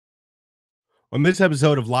On this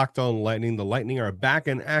episode of Locked On Lightning, the Lightning are back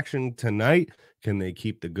in action tonight. Can they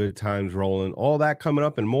keep the good times rolling? All that coming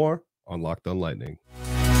up and more on Locked On Lightning.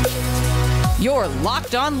 You're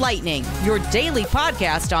Locked On Lightning, your daily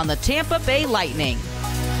podcast on the Tampa Bay Lightning.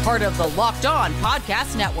 Part of the Locked On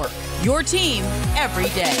Podcast Network, your team every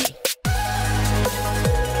day.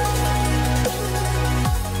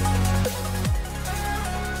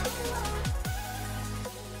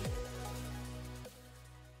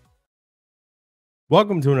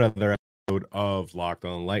 Welcome to another episode of Locked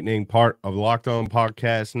On Lightning, part of Locked On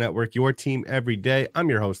Podcast Network, your team every day. I'm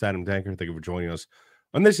your host, Adam Danker. Thank you for joining us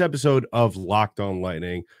on this episode of Locked On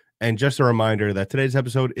Lightning. And just a reminder that today's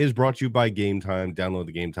episode is brought to you by Gametime. Download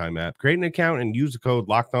the Gametime app, create an account, and use the code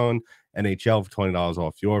LOCKEDONNHL for $20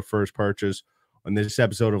 off your first purchase. On this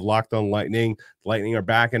episode of Locked On Lightning, the Lightning are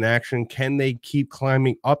back in action. Can they keep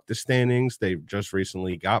climbing up the standings? They've just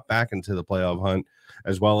recently got back into the playoff hunt,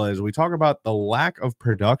 as well as we talk about the lack of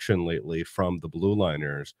production lately from the Blue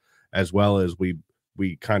Liners, as well as we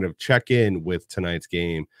kind of check in with tonight's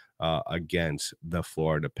game against the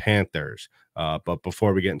Florida Panthers. But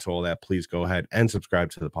before we get into all that, please go ahead and subscribe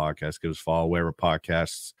to the podcast. Give us a follow wherever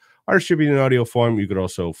podcasts are distributed in audio form. You could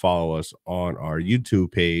also follow us on our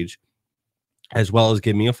YouTube page, as well as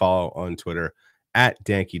give me a follow on Twitter at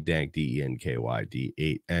DankyDank,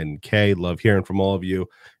 DENKYD8NK. Love hearing from all of you.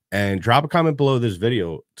 And drop a comment below this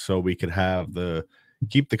video so we could have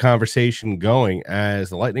keep the conversation going as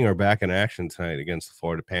the Lightning are back in action tonight against the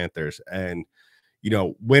Florida Panthers. And, you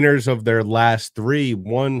know, winners of their last three,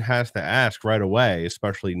 one has to ask right away,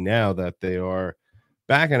 especially now that they are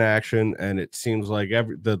back in action. And it seems like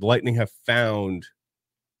the Lightning have found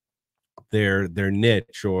their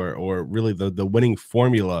niche or really the winning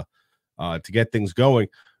formula to get things going.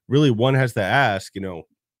 Really, one has to ask, you know,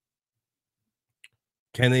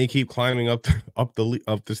 can they keep climbing up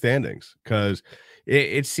the standings? Because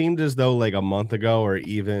it seemed as though like a month ago or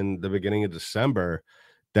even the beginning of December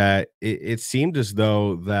that it seemed as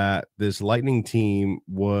though that this Lightning team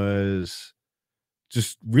was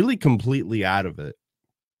just really completely out of it.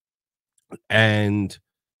 And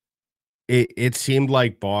it seemed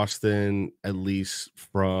like Boston, at least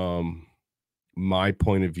from my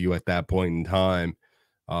point of view at that point in time,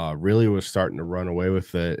 really was starting to run away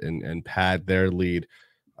with it and pad their lead,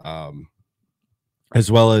 as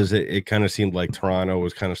well as it kind of seemed like Toronto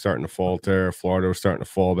was kind of starting to falter, Florida was starting to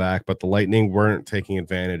fall back, but the Lightning weren't taking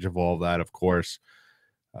advantage of all of that, of course.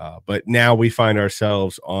 But now we find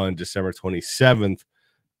ourselves on December 27th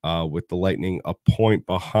with the Lightning a point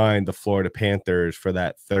behind the Florida Panthers for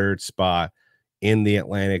that third spot in the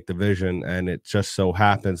Atlantic Division, and it just so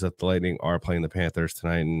happens that the Lightning are playing the Panthers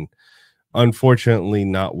tonight, and unfortunately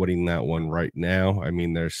not winning that one right now. I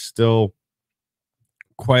mean, there's still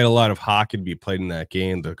quite a lot of hockey to be played in that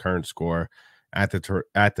game. The current score at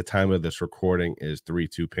the time of this recording is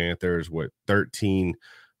 3-2 Panthers with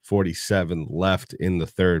 13:47 left in the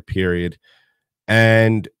third period.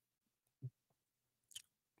 And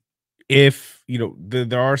if, you know,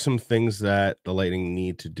 there are some things that the Lightning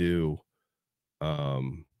need to do.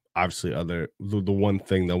 Obviously, the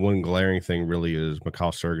one glaring thing really is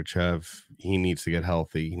Mikhail Sergachev. He needs to get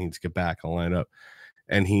healthy. He needs to get back in lineup,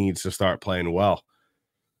 and he needs to start playing well.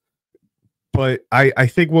 But I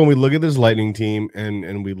think when we look at this Lightning team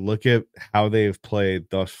and we look at how they've played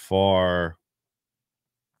thus far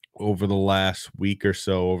over the last week or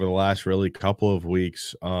so, over the last really couple of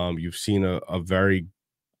weeks, you've seen a very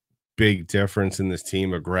big difference in this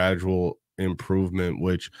team, a gradual improvement,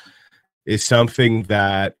 which is something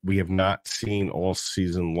that we have not seen all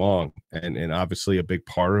season long. And obviously a big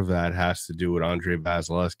part of that has to do with Andrei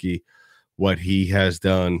Vasilevsky, what he has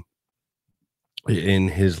done in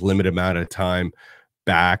his limited amount of time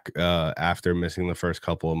back after missing the first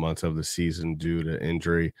couple of months of the season due to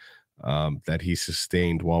injury that he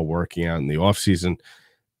sustained while working out in the offseason.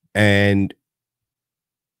 And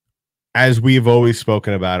as we've always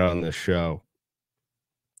spoken about on this show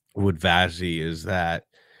with Vazzy, is that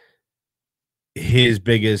his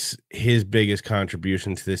biggest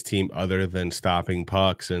contribution to this team, other than stopping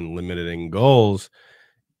pucks and limiting goals,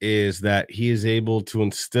 is that he is able to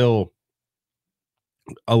instill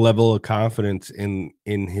a level of confidence in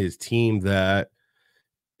his team that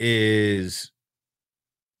is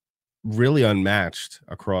really unmatched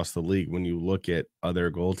across the league when you look at other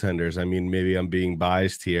goaltenders. I mean, maybe I'm being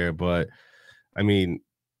biased here, but I mean,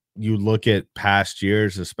 you look at past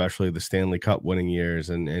years, especially the Stanley Cup winning years,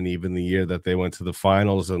 and even the year that they went to the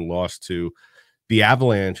finals and lost to the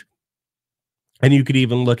Avalanche. And you could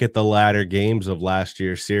even look at the latter games of last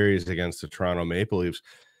year's series against the Toronto Maple Leafs.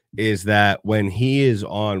 is that when he is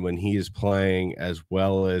playing as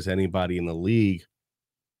well as anybody in the league,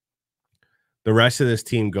 the rest of this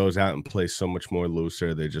team goes out and plays so much more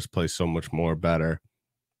looser. They just play so much more better.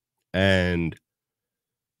 And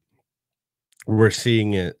we're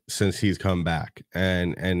seeing it since he's come back.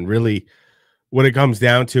 And really what it comes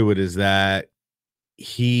down to it is that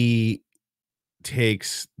he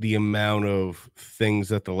takes the amount of things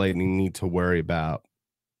that the Lightning need to worry about.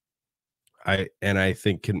 I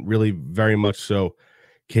think can really very much so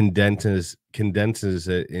condenses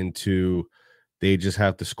it into they just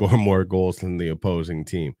have to score more goals than the opposing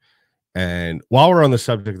team. And while we're on the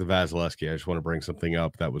subject of Vasilevsky, I just want to bring something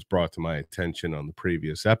up that was brought to my attention on the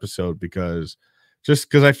previous episode because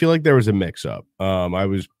I feel like there was a mix-up. I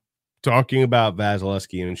was talking about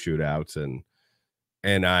Vasilevsky and shootouts,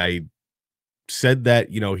 and I said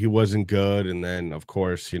that, you know, he wasn't good. And then, of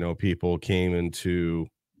course, you know, people came into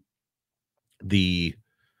the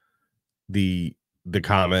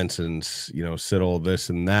comments and, you know, said all this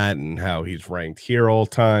and that and how he's ranked here all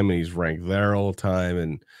time and he's ranked there all time.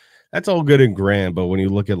 And that's all good and grand. But when you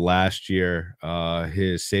look at last year,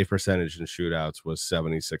 his save percentage in shootouts was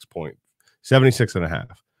 76.5.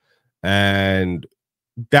 And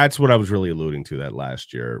that's what I was really alluding to, that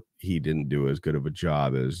last year he didn't do as good of a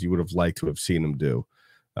job as you would have liked to have seen him do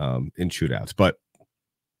in shootouts. But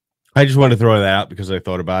I just wanted to throw that out because I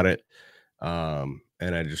thought about it.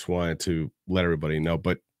 And I just wanted to let everybody know.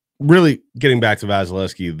 But really getting back to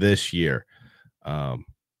Vasilevsky this year,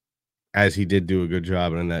 as he did do a good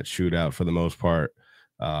job in that shootout for the most part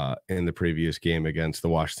in the previous game against the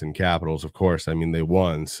Washington Capitals. Of course, I mean, they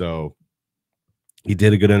won, so he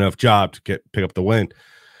did a good enough job to pick up the win.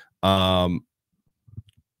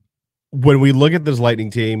 When we look at this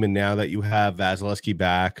Lightning team, and now that you have Vasilevsky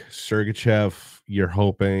back, Sergachev, you're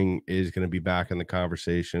hoping is going to be back in the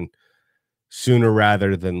conversation sooner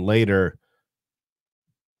rather than later.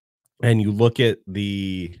 And you look at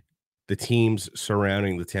the teams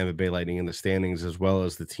surrounding the Tampa Bay Lightning in the standings, as well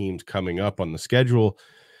as the teams coming up on the schedule,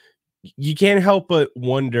 you can't help but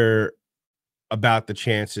wonder about the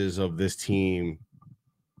chances of this team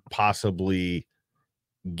possibly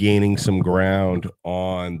gaining some ground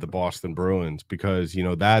on the Boston Bruins, because, you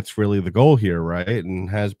know, that's really the goal here, right? And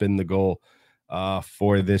has been the goal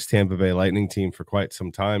for this Tampa Bay Lightning team for quite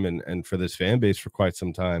some time, and for this fan base for quite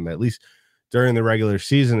some time, at least during the regular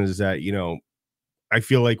season, is that, you know, I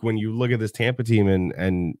feel like when you look at this Tampa team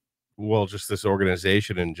and well, just this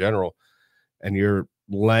organization in general, and you're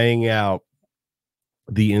laying out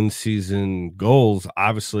the in-season goals,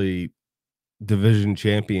 obviously division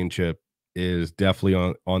championship is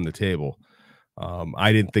definitely on the table.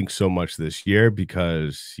 I didn't think so much this year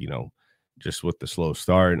because, you know, just with the slow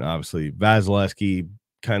start, and obviously Vasilevsky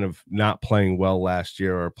kind of not playing well last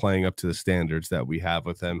year or playing up to the standards that we have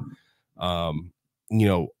with him. You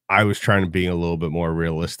know, I was trying to be a little bit more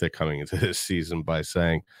realistic coming into this season by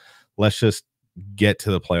saying, let's just get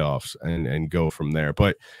to the playoffs and go from there.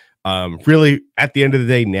 But really, at the end of the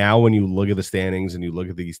day, now when you look at the standings and you look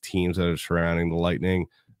at these teams that are surrounding the Lightning,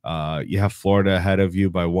 you have Florida ahead of you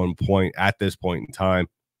by 1 point at this point in time.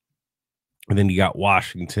 And then you got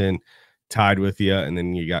Washington tied with you. And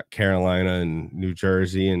then you got Carolina and New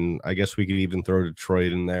Jersey. And I guess we could even throw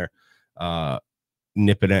Detroit in there,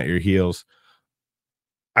 nipping at your heels.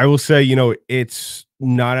 I will say, you know, it's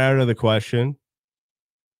not out of the question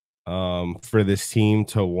for this team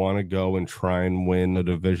to want to go and try and win a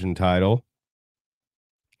division title.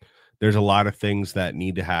 There's a lot of things that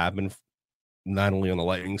need to happen, not only on the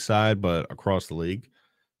Lightning side, but across the league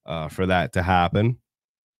for that to happen.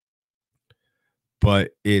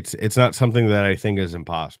 But it's not something that I think is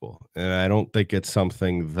impossible. And I don't think it's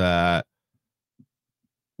something that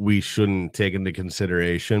we shouldn't take into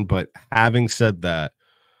consideration. But having said that,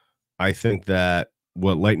 I think that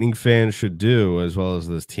what Lightning fans should do, as well as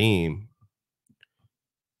this team,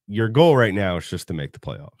 your goal right now is just to make the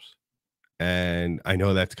playoffs. And I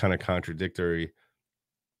know that's kind of contradictory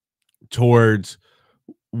towards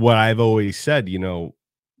what I've always said, you know,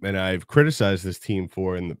 and I've criticized this team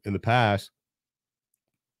for in the past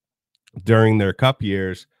during their cup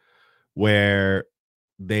years, where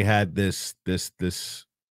they had this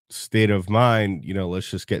state of mind, you know, let's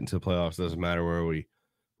just get into the playoffs, doesn't matter where we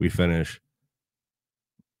finish.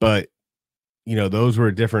 But, you know, those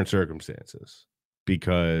were different circumstances,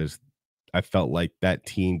 because I felt like that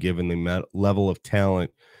team, given the level of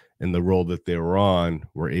talent and the role that they were on,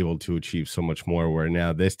 were able to achieve so much more, where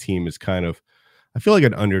now this team is kind of, I feel like,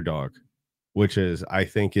 an underdog, which is, I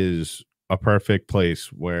think, is a perfect place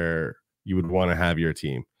where you would want to have your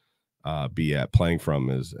team be at playing from,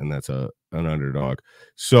 and that's an underdog.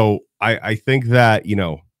 So I think that, you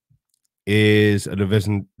know, Is a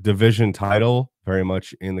division title very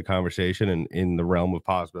much in the conversation and in the realm of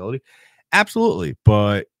possibility? Absolutely.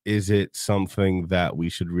 But is it something that we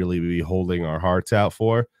should really be holding our hearts out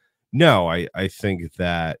for? No, I think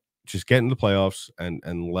that just get in the playoffs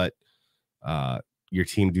and let your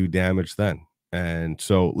team do damage then. And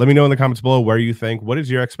so let me know in the comments below where you think, what is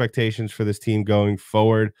your expectations for this team going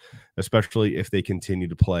forward, especially if they continue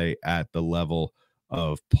to play at the level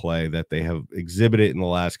of play that they have exhibited in the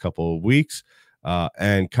last couple of weeks.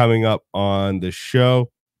 And coming up on the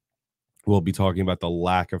show, we'll be talking about the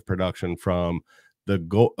lack of production from the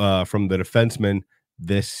defenseman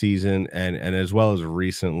this season and as well as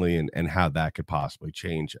recently and how that could possibly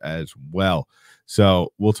change as well.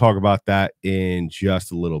 So we'll talk about that in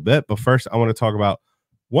just a little bit. But first, I want to talk about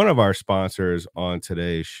one of our sponsors on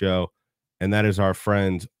today's show, and that is our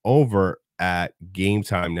friends over at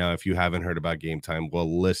Gametime. Now, if you haven't heard about Gametime,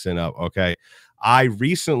 well, listen up, okay? I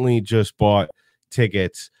recently just bought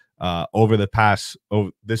tickets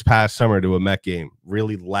this past summer to a Met game,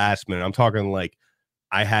 really last minute. I'm talking like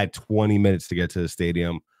I had 20 minutes to get to the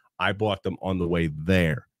stadium. I bought them on the way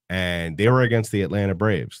there, and they were against the Atlanta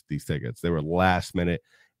Braves, these tickets. They were last minute,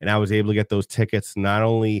 and I was able to get those tickets not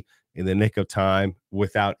only in the nick of time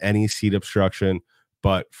without any seat obstruction,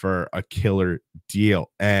 but for a killer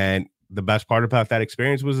deal. And the best part about that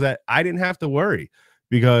experience was that I didn't have to worry,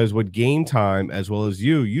 because with Gametime, as well as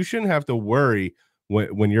you shouldn't have to worry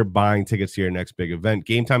when you're buying tickets to your next big event.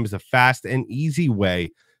 Gametime is a fast and easy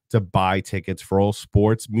way to buy tickets for all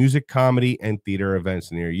sports, music, comedy, and theater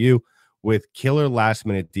events near you, with killer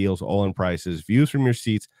last-minute deals, all-in prices, views from your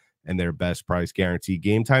seats, and their best price guarantee.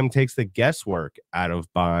 Gametime takes the guesswork out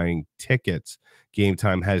of buying tickets.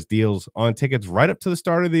 Gametime has deals on tickets right up to the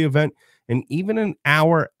start of the event and even an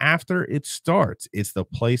hour after it starts. It's the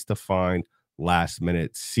place to find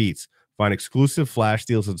last-minute seats. Find exclusive flash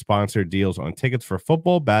deals and sponsored deals on tickets for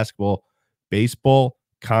football, basketball, baseball,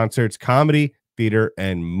 concerts, comedy, theater,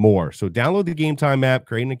 and more. So download the Gametime app,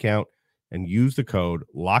 create an account, and use the code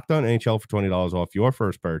LOCKEDONNHL for $20 off your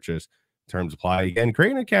first purchase. Terms apply. Again,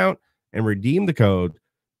 create an account and redeem the code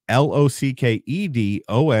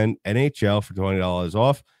LOCKEDONNHL for $20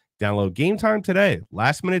 off. Download Gametime today.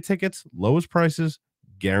 Last minute tickets, lowest prices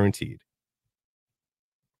guaranteed.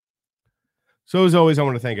 So as always, I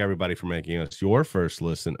want to thank everybody for making us your first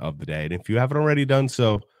listen of the day. And if you haven't already done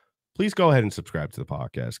so, please go ahead and subscribe to the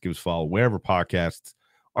podcast. Give us a follow wherever podcasts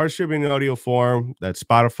are distributing in audio form. That's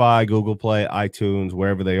Spotify, Google Play, iTunes,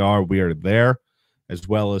 wherever they are, we are there. As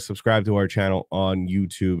well as subscribe to our channel on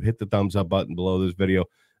YouTube. Hit the thumbs up button below this video,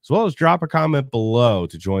 as well as drop a comment below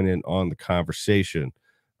to join in on the conversation.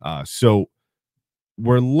 So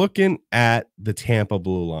we're looking at the Tampa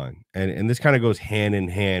blue line, and this kind of goes hand in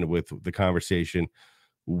hand with the conversation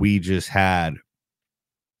we just had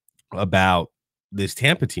about this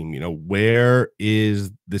Tampa team. You know, where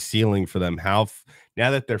is the ceiling for them?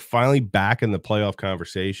 Now that they're finally back in the playoff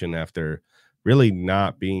conversation after really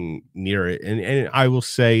not being near it. And I will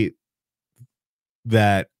say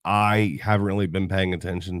that I haven't really been paying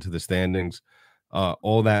attention to the standings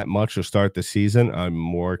all that much to start the season. I'm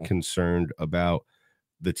more concerned about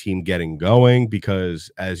the team getting going,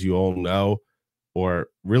 because as you all know, or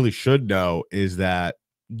really should know, is that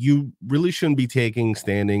you really shouldn't be taking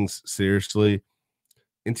standings seriously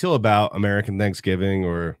until about American Thanksgiving,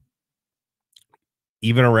 or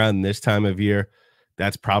even around this time of year.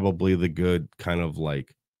 That's probably the good kind of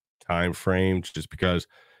like time frame, just because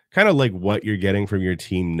kind of like what you're getting from your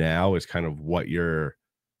team now is kind of what you're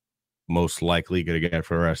most likely going to get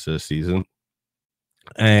for the rest of the season.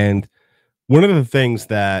 And one of the things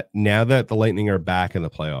that, now that the Lightning are back in the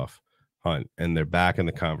playoff hunt and they're back in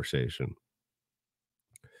the conversation,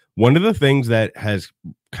 one of the things that has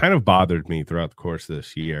kind of bothered me throughout the course of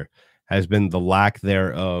this year has been the lack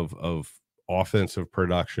thereof of offensive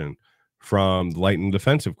production from the Lightning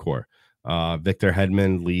defensive core. Victor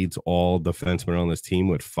Hedman leads all defensemen on this team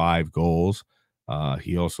with 5 goals.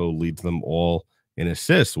 He also leads them all in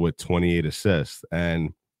assists with 28 assists.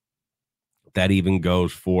 And that even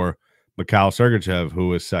goes for Mikhail Sergachev,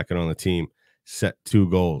 who is second on the team, set 2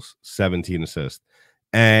 goals, 17 assists.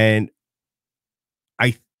 And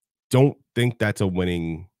I don't think that's a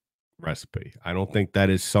winning recipe. I don't think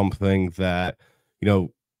that is something that, you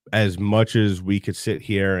know, as much as we could sit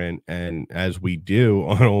here and as we do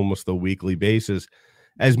on almost a weekly basis,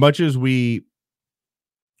 as much as we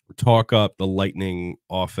talk up the Lightning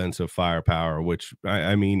offensive firepower, which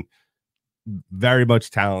I mean, very much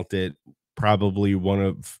talented, probably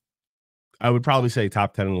I would probably say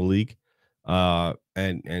top 10 in the league.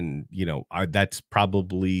 And you know, that's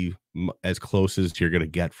probably as close as you're going to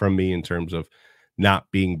get from me in terms of not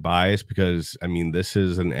being biased, because I mean, this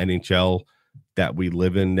is an NHL that we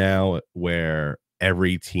live in now where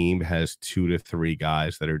every team has 2 to 3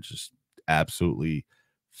 guys that are just absolutely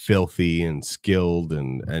filthy and skilled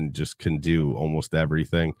and just can do almost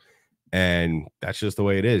everything. And that's just the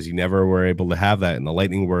way it is. You never were able to have that. And the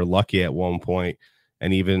Lightning were lucky at one point,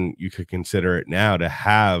 and even you could consider it now, to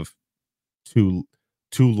have two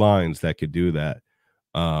lines that could do that.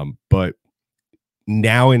 But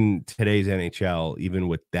now in today's NHL, even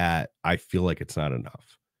with that, I feel like it's not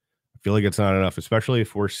enough. I feel like it's not enough, especially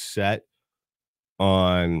if we're set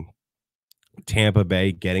on Tampa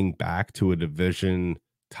Bay getting back to a division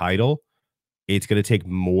title. It's going to take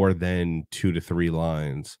more than 2 to 3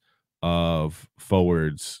 lines of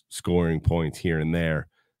forwards scoring points here and there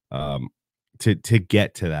to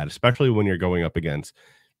get to that, especially when you're going up against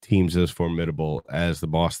teams as formidable as the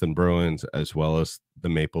Boston Bruins, as well as the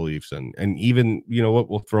Maple Leafs, and even, you know what,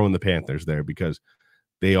 we'll throw in the Panthers there, because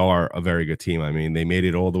they are a very good team. I mean, they made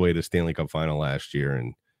it all the way to Stanley Cup final last year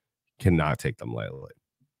and cannot take them lightly.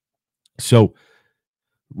 So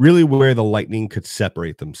really where the Lightning could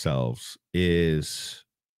separate themselves is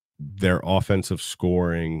their offensive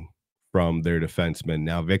scoring from their defensemen.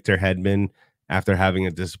 Now, Victor Hedman, after having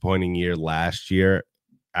a disappointing year last year,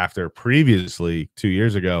 after previously 2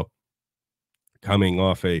 years ago coming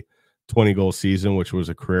off a 20-goal season, which was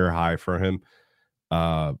a career high for him,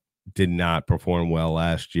 did not perform well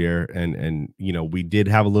last year. And you know, we did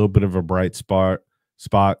have a little bit of a bright spot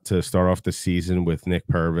to start off the season with Nick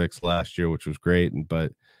Pervix last year, which was great.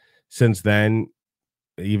 But since then,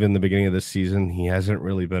 even the beginning of this season, he hasn't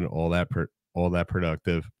really been all that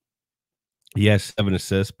productive. He has 7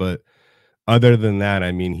 assists, but other than that,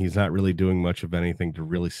 I mean, he's not really doing much of anything to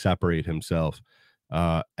really separate himself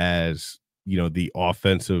as, you know, the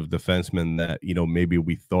offensive defenseman that, you know, maybe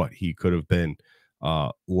we thought he could have been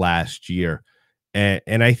last year.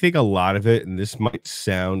 And I think a lot of it, and this might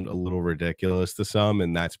sound a little ridiculous to some,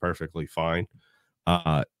 and that's perfectly fine.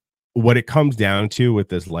 What it comes down to with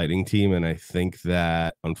this Lightning team, and I think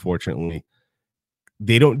that unfortunately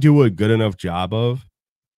they don't do a good enough job of,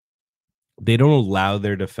 they don't allow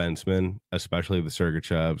their defensemen, especially the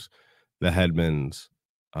Sergachevs, the Hedmans,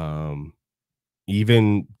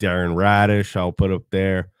 even Darren Radish, I'll put up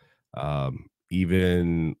there.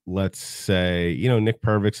 Even, let's say, you know, Nick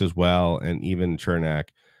Pervix as well, and even Chernak.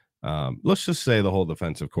 Let's just say the whole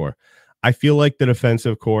defensive core. I feel like the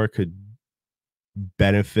defensive core could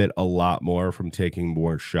benefit a lot more from taking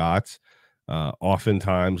more shots,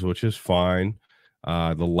 oftentimes, which is fine.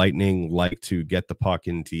 The Lightning like to get the puck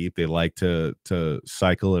in deep. They like to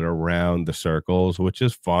cycle it around the circles, which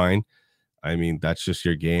is fine. I mean, that's just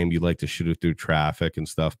your game. You like to shoot it through traffic and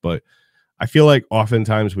stuff. But I feel like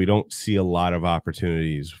oftentimes we don't see a lot of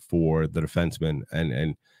opportunities for the defensemen.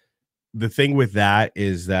 And the thing with that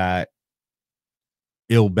is that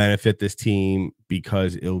it'll benefit this team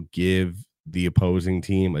because it'll give the opposing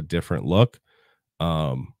team a different look.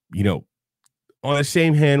 You know, on the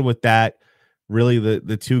same hand with that, really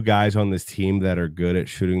the 2 guys on this team that are good at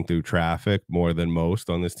shooting through traffic more than most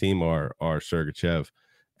on this team are Sergachev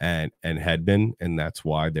and Hedman, and that's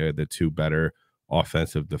why they're the 2 better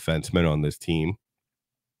offensive defensemen on this team.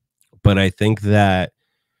 But I think that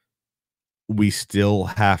we still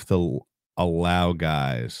have to allow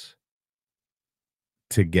guys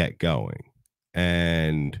to get going.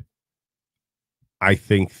 And I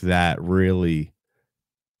think that really,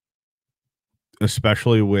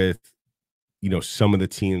 especially with, you know, some of the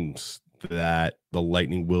teams that the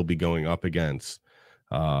Lightning will be going up against,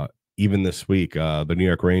 even this week, the New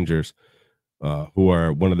York Rangers, who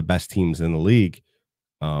are one of the best teams in the league,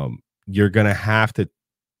 you're going to have to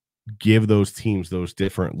give those teams those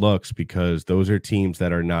different looks, because those are teams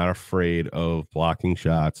that are not afraid of blocking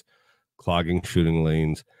shots, clogging shooting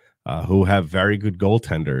lanes, who have very good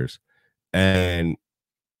goaltenders. And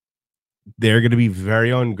they're going to be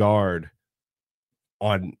very on guard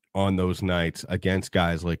on those nights against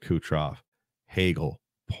guys like Kucherov, Hagel,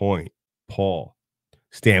 Point, Paul,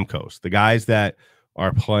 Stamkos, the guys that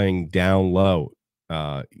are playing down low.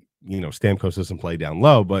 You know, Stamkos doesn't play down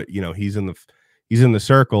low, but you know, he's in the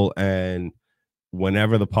circle, and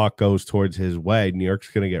whenever the puck goes towards his way, New York's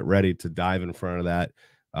going to get ready to dive in front of that.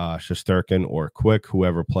 Shesterkin or Quick,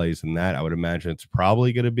 whoever plays in that, I would imagine it's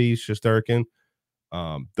probably going to be Shesterkin.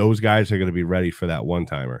 Those guys are going to be ready for that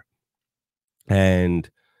one-timer. And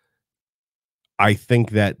I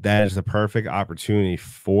think that is the perfect opportunity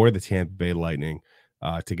for the Tampa Bay Lightning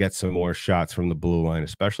to get some more shots from the blue line,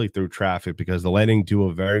 especially through traffic, because the Lightning do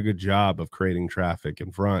a very good job of creating traffic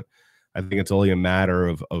in front. I think it's only a matter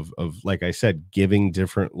of like I said, giving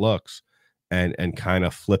different looks. and kind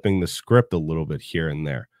of flipping the script a little bit here and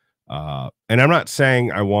there. And I'm not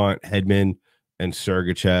saying I want Hedman and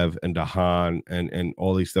Sergachev and Dahan and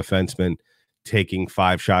all these defensemen taking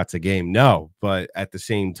 5 shots a game. No, but at the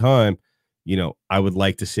same time, I would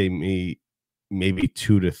like to see maybe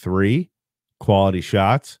 2 to 3 quality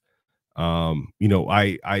shots.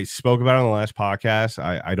 I spoke about it on the last podcast.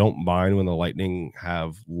 I don't mind when the Lightning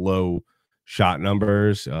have low shot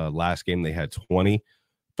numbers. Last game they had 20.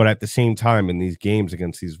 But at the same time, in these games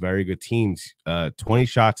against these very good teams, 20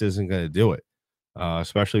 shots isn't going to do it,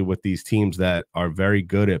 especially with these teams that are very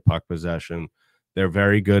good at puck possession. They're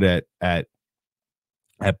very good at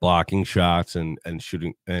blocking shots and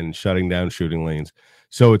shooting and shutting down shooting lanes.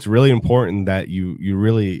 So it's really important that you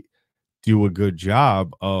really do a good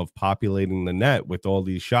job of populating the net with all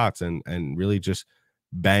these shots and really just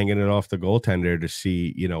banging it off the goaltender to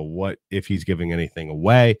see, what if he's giving anything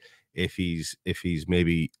away, if he's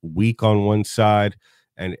maybe weak on one side.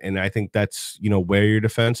 And I think that's, where your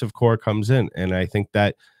defensive core comes in. And I think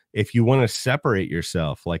that if you want to separate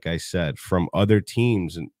yourself, like I said, from other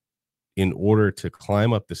teams and in order to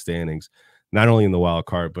climb up the standings, not only in the wild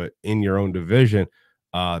card, but in your own division,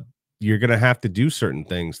 you're going to have to do certain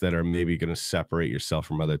things that are maybe going to separate yourself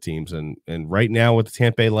from other teams. And right now with the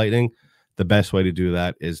Tampa Bay Lightning, the best way to do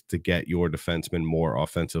that is to get your defensemen more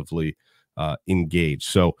offensively engaged.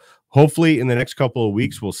 So hopefully in the next couple of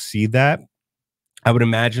weeks, we'll see that. I would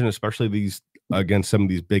imagine, especially against some of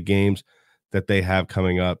these big games that they have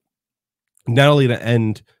coming up, not only to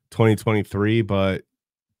end 2023, but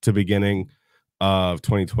to beginning of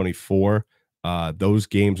 2024. Those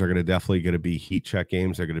games are definitely going to be heat check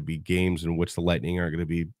games. They're going to be games in which the Lightning are going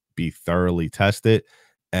to be thoroughly tested.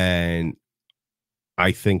 And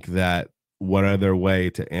I think that what other way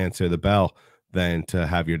to answer the bell than to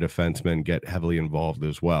have your defensemen get heavily involved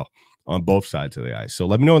as well on both sides of the ice. So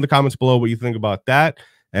let me know in the comments below what you think about that.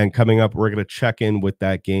 And coming up, we're going to check in with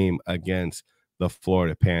that game against the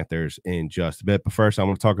Florida Panthers in just a bit. But first, I'm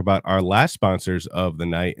going to talk about our last sponsors of the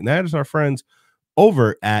night, and that is our friends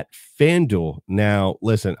over at FanDuel. Now,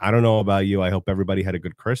 listen, I don't know about you. I hope everybody had a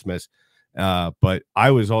good Christmas, but I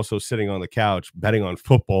was also sitting on the couch betting on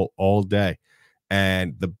football all day,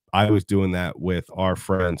 and I was doing that with our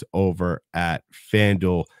friends over at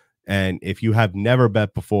FanDuel. And if you have never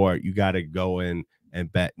bet before, you got to go in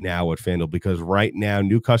and bet now with FanDuel, because right now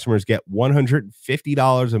new customers get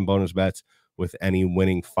 $150 in bonus bets with any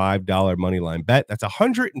winning $5 moneyline bet. That's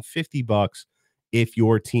 $150 if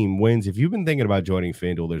your team wins. If you've been thinking about joining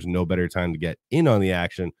FanDuel, there's no better time to get in on the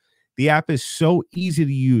action. The app is so easy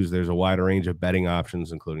to use. There's a wide range of betting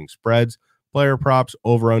options, including spreads, player props,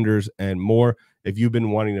 over-unders, and more. If you've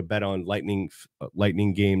been wanting to bet on Lightning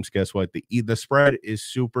games, guess what? The spread is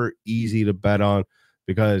super easy to bet on,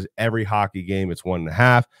 because every hockey game, it's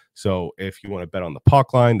 1.5. So if you want to bet on the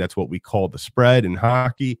puck line, that's what we call the spread in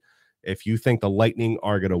hockey. If you think the Lightning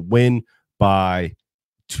are going to win by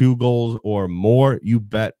 2 goals or more, you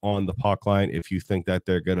bet on the puck line. If you think that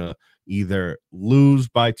they're going to either lose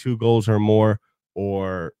by 2 goals or more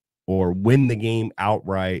or win the game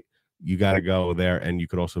outright, you got to go there. And you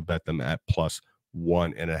could also bet them at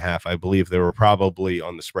 +1.5. I believe they were probably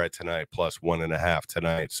on the spread tonight, +1.5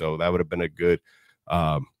 tonight. So that would have been a good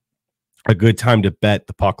time to bet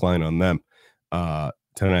the puck line on them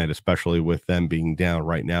tonight, especially with them being down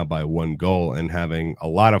right now by 1 goal and having a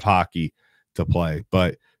lot of hockey to play.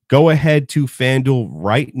 But go ahead to FanDuel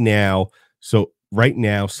right now. So right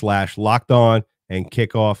now /LockedOn and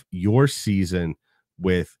kick off your season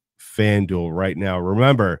with FanDuel right now.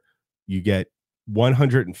 Remember, you get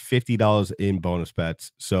 $150 in bonus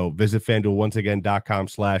bets. So visit FanDuel once again.com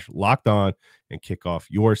 /LockedOn and kick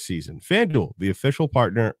off your season. FanDuel, the official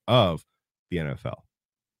partner of the NFL.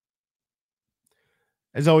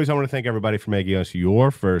 As always, I want to thank everybody for making us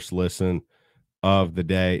your first listen of the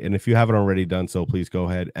day. And if you haven't already done so, please go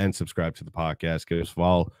ahead and subscribe to the podcast. Give us a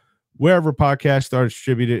follow wherever podcasts are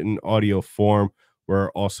distributed in audio form.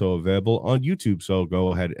 We're also available on YouTube, so go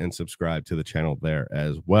ahead and subscribe to the channel there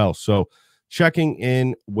as well. So checking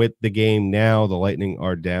in with the game now, the Lightning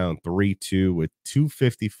are down 3-2 with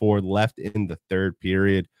 2:54 left in the third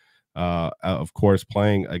period. Of course,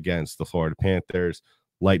 playing against the Florida Panthers.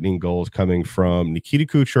 Lightning goals coming from Nikita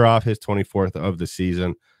Kucherov, his 24th of the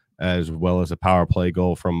season, as well as a power play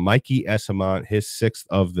goal from Mikey Esamont, his 6th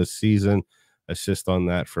of the season. Assist on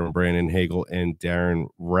that from Brandon Hagel and Darren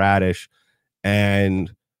Radish.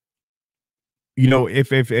 And,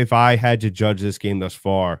 if I had to judge this game thus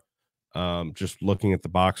far, just looking at the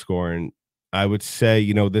box score, and I would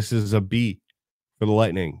say, this is a B for the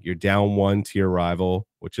Lightning. You're down 1 to your rival,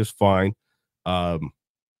 which is fine.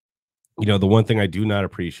 The one thing I do not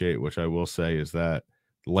appreciate, which I will say, is that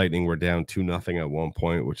the Lightning were down 2-0 at one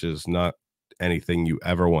point, which is not anything you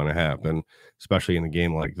ever want to happen, especially in a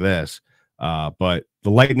game like this. But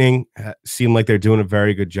the Lightning seem like they're doing a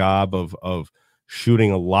very good job of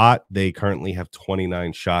shooting a lot. They currently have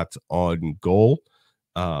 29 shots on goal.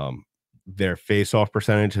 Their face-off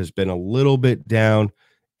percentage has been a little bit down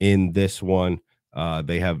in this one.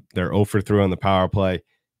 They're 0 for 3 on the power play.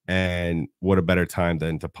 And what a better time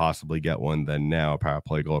than to possibly get one than now, a power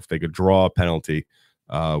play goal. If they could draw a penalty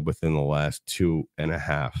within the last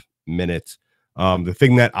 2.5 minutes. The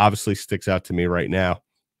thing that obviously sticks out to me right now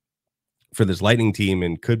for this Lightning team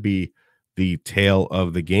and could be the tale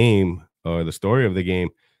of the game or the story of the game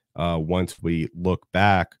once we look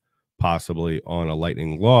back possibly on a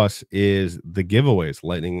Lightning loss is the giveaways.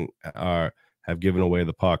 Lightning have given away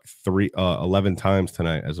the puck 11 times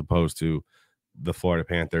tonight, as opposed to the Florida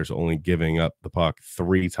Panthers only giving up the puck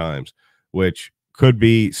 3 times, which could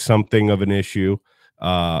be something of an issue,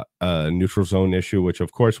 a neutral zone issue, which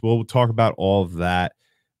of course we'll talk about all of that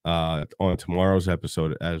on tomorrow's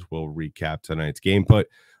episode as we'll recap tonight's game. But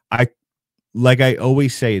like I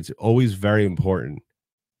always say, it's always very important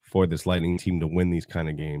for this Lightning team to win these kind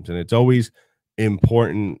of games. And it's always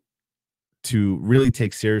important to really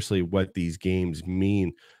take seriously what these games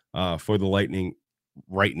mean for the Lightning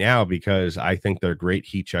right now, because I think they're great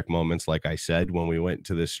heat check moments. Like I said, when we went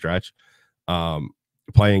to this stretch,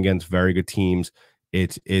 playing against very good teams,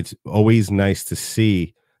 it's always nice to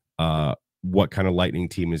see what kind of Lightning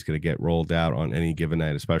team is going to get rolled out on any given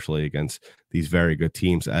night, especially against these very good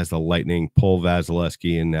teams, as the Lightning pull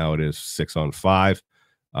Vasilevsky, and now it is 6-on-5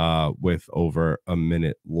 with over a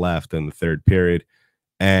minute left in the third period.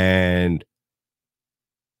 And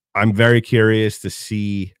I'm very curious to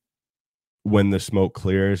see when the smoke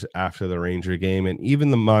clears after the Ranger game and even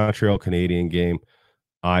the Montreal Canadian game.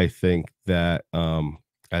 I think that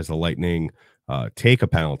as the Lightning take a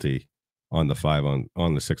penalty on the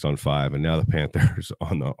 6-on-5, and now the Panthers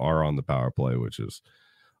are on the power play, which is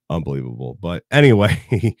unbelievable. But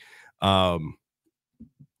anyway, I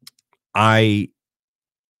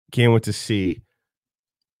can't wait to see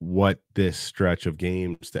what this stretch of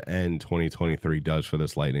games to end 2023 does for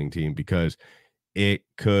this Lightning team, because it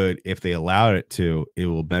could, if they allowed it to, it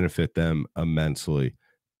will benefit them immensely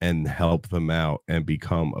and help them out and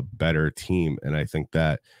become a better team. And I think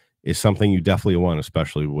that is something you definitely want,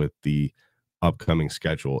 especially with the upcoming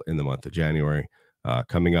schedule in the month of January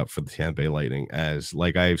coming up for the Tampa Bay Lightning. As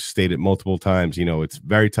like I've stated multiple times, it's a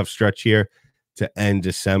very tough stretch here to end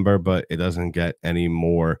December, but it doesn't get any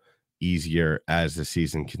more easier as the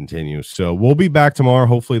season continues. So we'll be back tomorrow.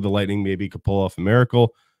 Hopefully the Lightning maybe could pull off a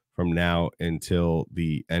miracle from now until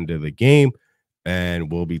the end of the game,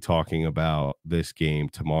 and we'll be talking about this game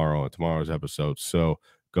tomorrow on tomorrow's episode. So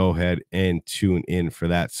go ahead and tune in for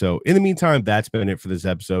that. So in the meantime, that's been it for this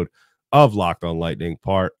episode of Locked On Lightning,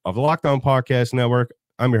 part of the Locked On Podcast Network.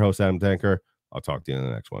 I'm your host, Adam Tanker. I'll talk to you in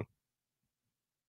the next one.